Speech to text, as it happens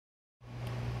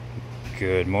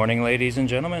Good morning, ladies and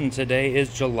gentlemen. Today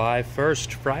is July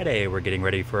 1st, Friday. We're getting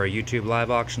ready for a YouTube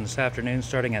live auction this afternoon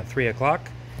starting at 3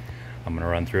 o'clock. I'm going to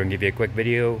run through and give you a quick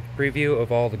video preview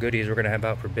of all the goodies we're going to have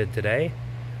out for bid today.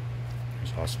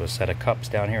 There's also a set of cups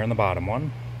down here in the bottom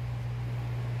one.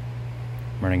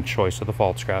 I'm running choice of the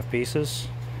Faltzcraft pieces.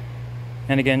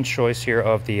 And again, choice here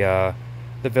of the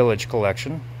Village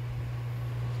collection.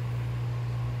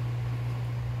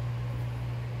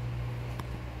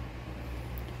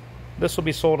 This will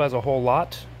be sold as a whole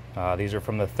lot. These are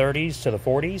from the 30s to the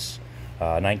 40s.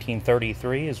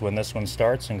 1933 is when this one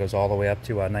starts and goes all the way up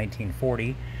to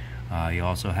 1940. You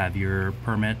also have your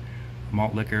permit,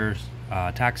 malt liquor,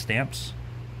 tax stamps.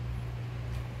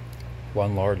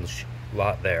 One large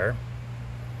lot there.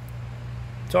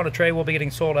 It's on a tray. Will be getting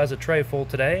sold as a tray full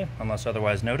today, unless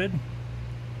otherwise noted.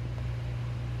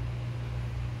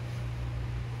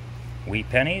 Wheat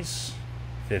pennies,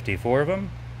 54 of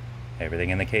them. Everything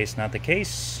in the case, not the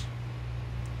case.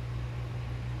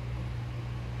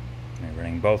 We're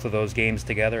running both of those games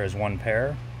together as one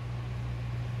pair.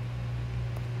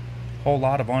 Whole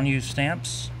lot of unused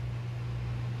stamps.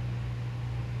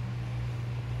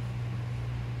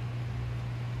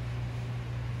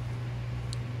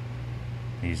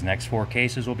 These next four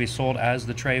cases will be sold as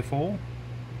the tray full.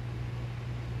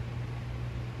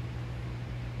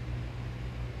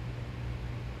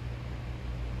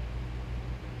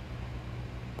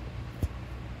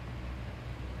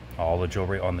 All the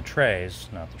jewelry on the trays,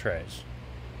 not the trays.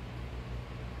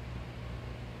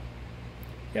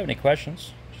 If you have any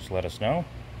questions, just let us know.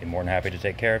 Be more than happy to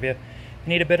take care of you. If you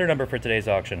need a bidder number for today's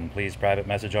auction, please private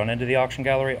message on into the auction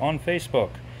gallery on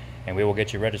Facebook, and we will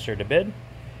get you registered to bid.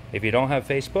 If you don't have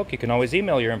Facebook, you can always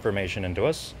email your information into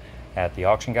us at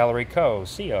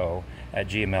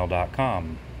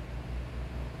theauctiongalleryco@gmail.com.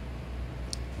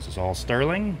 This is all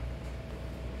sterling.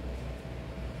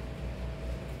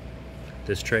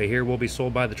 This tray here will be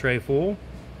sold by the tray full.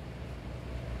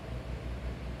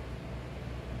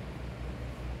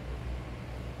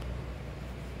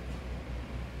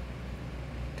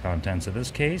 Contents of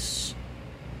this case.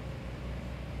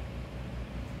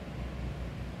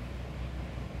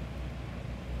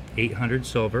 $800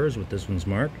 silver is what this one's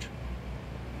marked.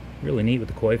 Really neat with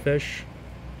the koi fish.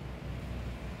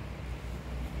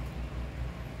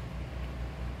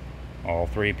 All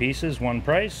three pieces, one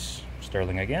price.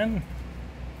 Sterling again.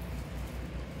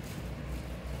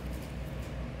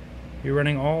 You're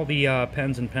running all the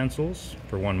pens and pencils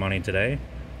for one money today.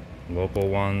 Local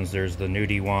ones, there's the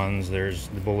nudie ones, there's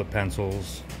the bullet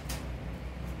pencils.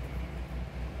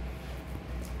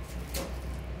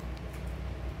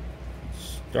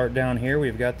 Start down here,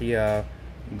 we've got the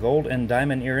gold and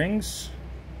diamond earrings.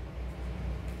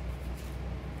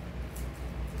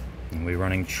 And we're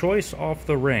running choice off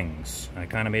the rings. I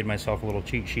kind of made myself a little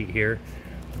cheat sheet here.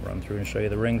 I'll run through and show you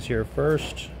the rings here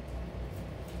first.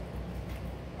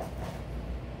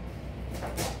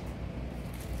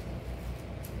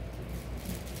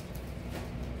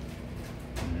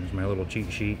 My little cheat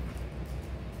sheet.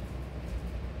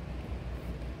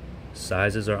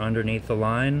 Sizes are underneath the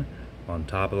line. On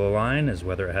top of the line is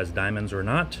whether it has diamonds or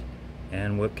not,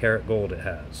 and what karat gold it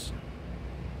has.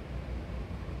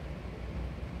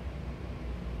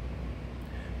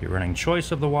 You're running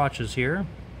choice of the watches here.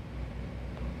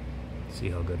 See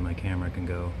how good my camera can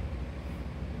go.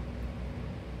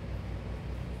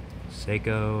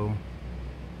 Seiko,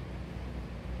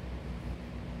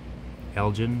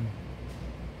 Elgin,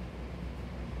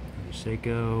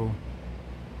 Seiko,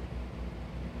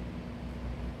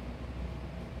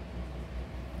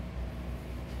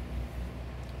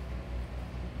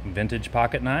 vintage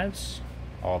pocket knives,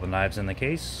 all the knives in the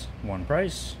case, one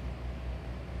price.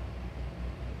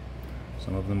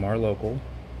 Some of them are local.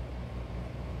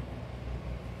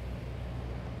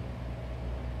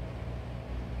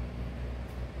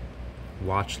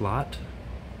 Watch lot.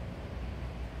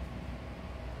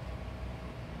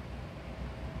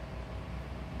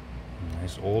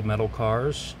 Nice old metal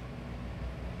cars.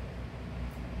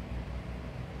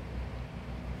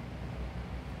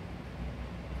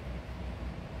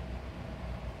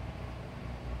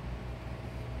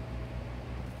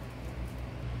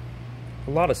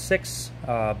 A lot of 6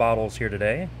 bottles here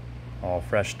today, all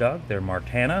fresh dug. They're marked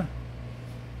Hannah,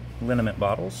 liniment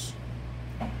bottles.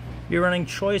 You're running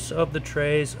choice of the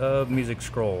trays of music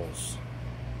scrolls.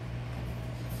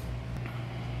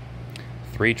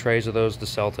 3 trays of those to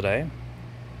sell today.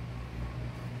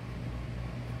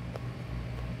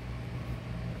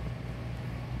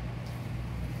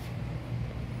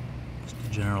 Just a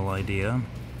general idea.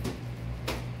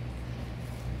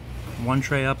 one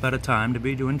tray up at a time to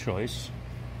be doing choice.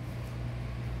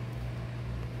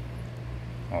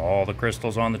 All the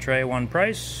crystals on the tray, one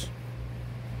price.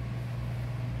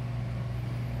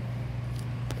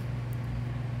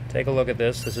 Take a look at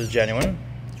this. This is genuine.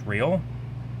 It's real.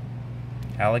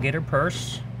 Alligator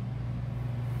purse.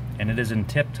 And it is in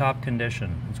tip-top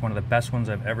condition. It's one of the best ones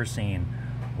I've ever seen.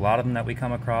 A lot of them that we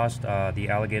come across, the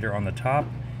alligator on the top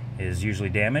is usually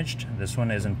damaged. This one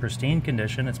is in pristine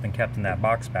condition. It's been kept in that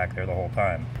box back there the whole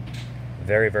time.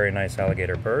 Very, very nice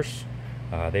alligator purse.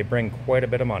 They bring quite a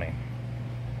bit of money.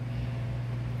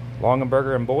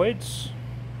 Longenberger and Boyd's.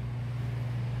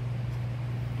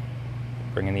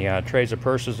 Bringing the trays of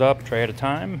purses up, tray at a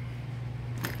time.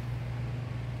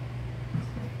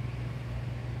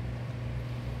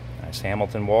 Nice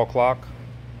Hamilton wall clock.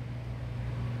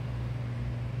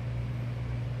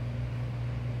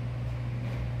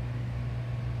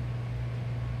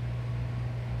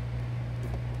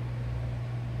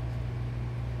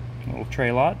 Little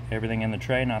tray lot, everything in the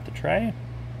tray, not the tray.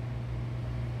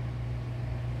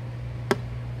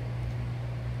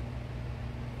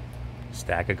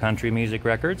 Stack of country music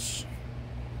records.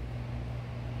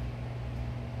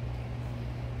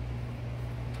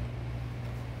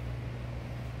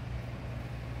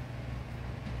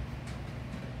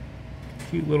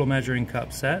 Cute little measuring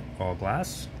cup set, all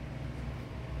glass.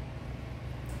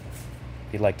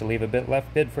 If you'd like to leave a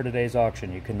left bid for today's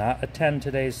auction, you cannot attend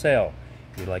today's sale.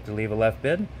 If you'd like to leave a left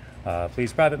bid,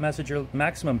 please private message your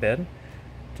maximum bid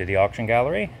to the auction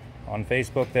gallery on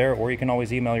Facebook there, or you can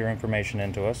always email your information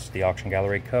into us, the auction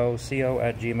gallery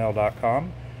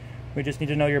co@gmail.com. We just need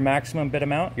to know your maximum bid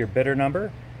amount, your bidder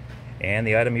number, and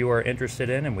the item you are interested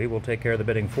in, and we will take care of the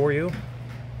bidding for you.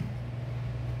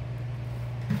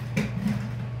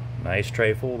 Nice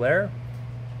tray full there.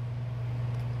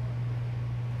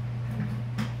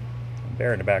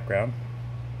 Bear in the background.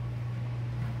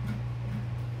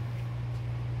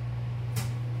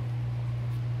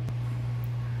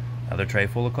 Another tray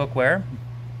full of cookware.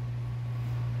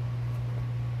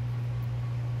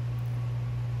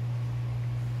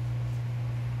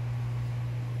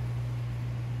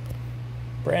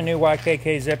 Brand new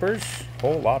YKK zippers.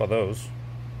 Whole lot of those.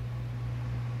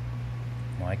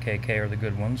 YKK are the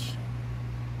good ones.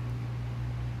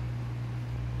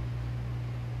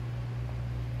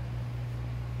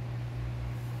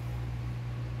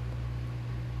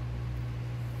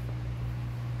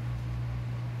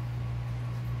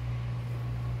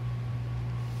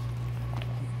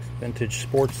 Vintage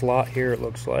sports lot here, it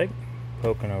looks like.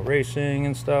 Pocono Racing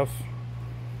and stuff.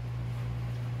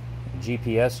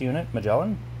 GPS unit,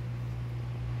 Magellan.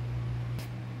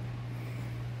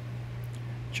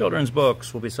 Children's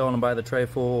books. We'll be selling them by the tray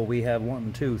full. We have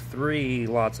 1, 2, 3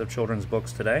 lots of children's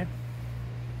books today.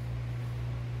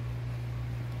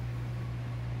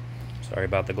 Sorry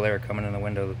about the glare coming in the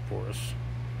window for us.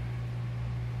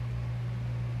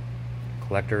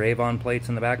 Collector Avon plates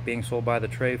in the back being sold by the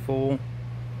tray full.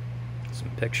 Some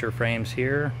picture frames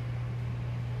here.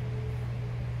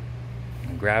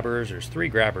 And grabbers. There's 3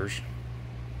 grabbers.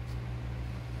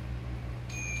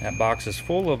 That box is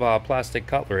full of plastic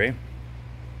cutlery.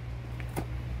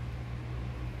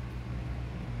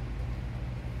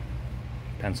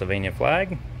 Pennsylvania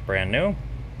flag, brand new.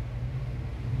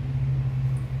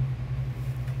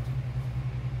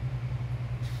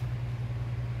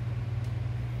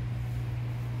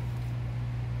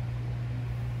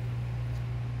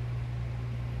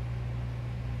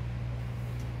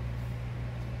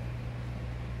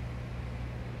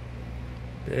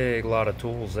 Big lot of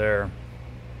tools there.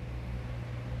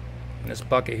 And this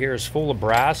bucket here is full of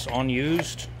brass,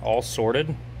 unused, all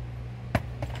sorted.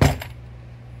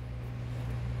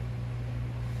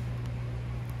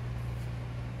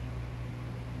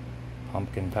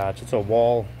 Pumpkin patch. It's a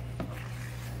wall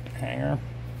hanger.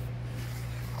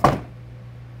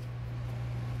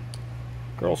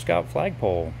 Girl Scout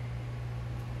flagpole.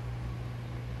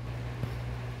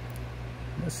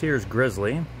 This here is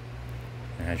Grizzly.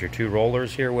 It has your 2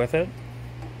 rollers here with it.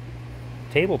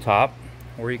 Tabletop,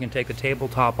 or you can take the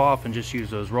tabletop off and just use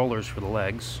those rollers for the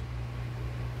legs,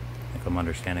 if I'm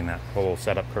understanding that whole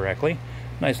setup correctly.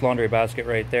 Nice laundry basket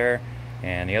right there.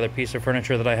 And the other piece of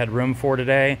furniture that I had room for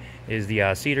today is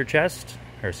the cedar chest,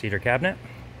 or cedar cabinet.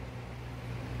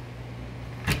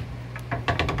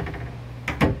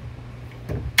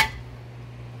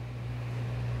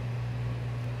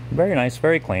 Very nice,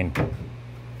 very clean.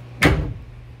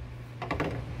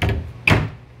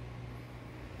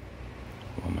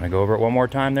 I'm going to go over it one more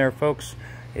time there, folks.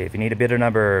 If you need a bidder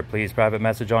number, please private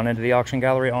message on into the auction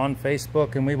gallery on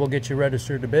Facebook, and we will get you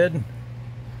registered to bid.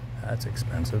 That's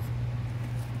expensive.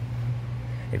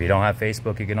 If you don't have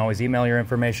Facebook, you can always email your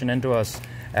information into us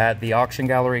at the auction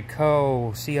gallery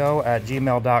co@gmail.com.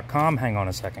 Hang on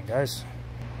a second, guys.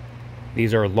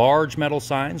 These are large metal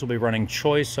signs. We'll be running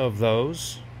choice of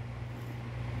those.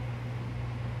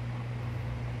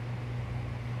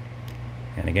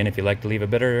 And again, if you'd like to leave a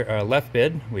bidder left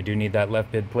bid, we do need that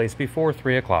left bid placed before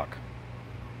 3 o'clock.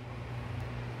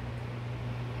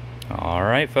 All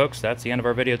right, folks, that's the end of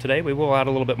our video today. We will add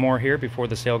a little bit more here before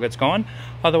the sale gets going.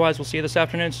 Otherwise, we'll see you this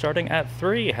afternoon starting at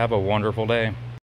 3. Have a wonderful day.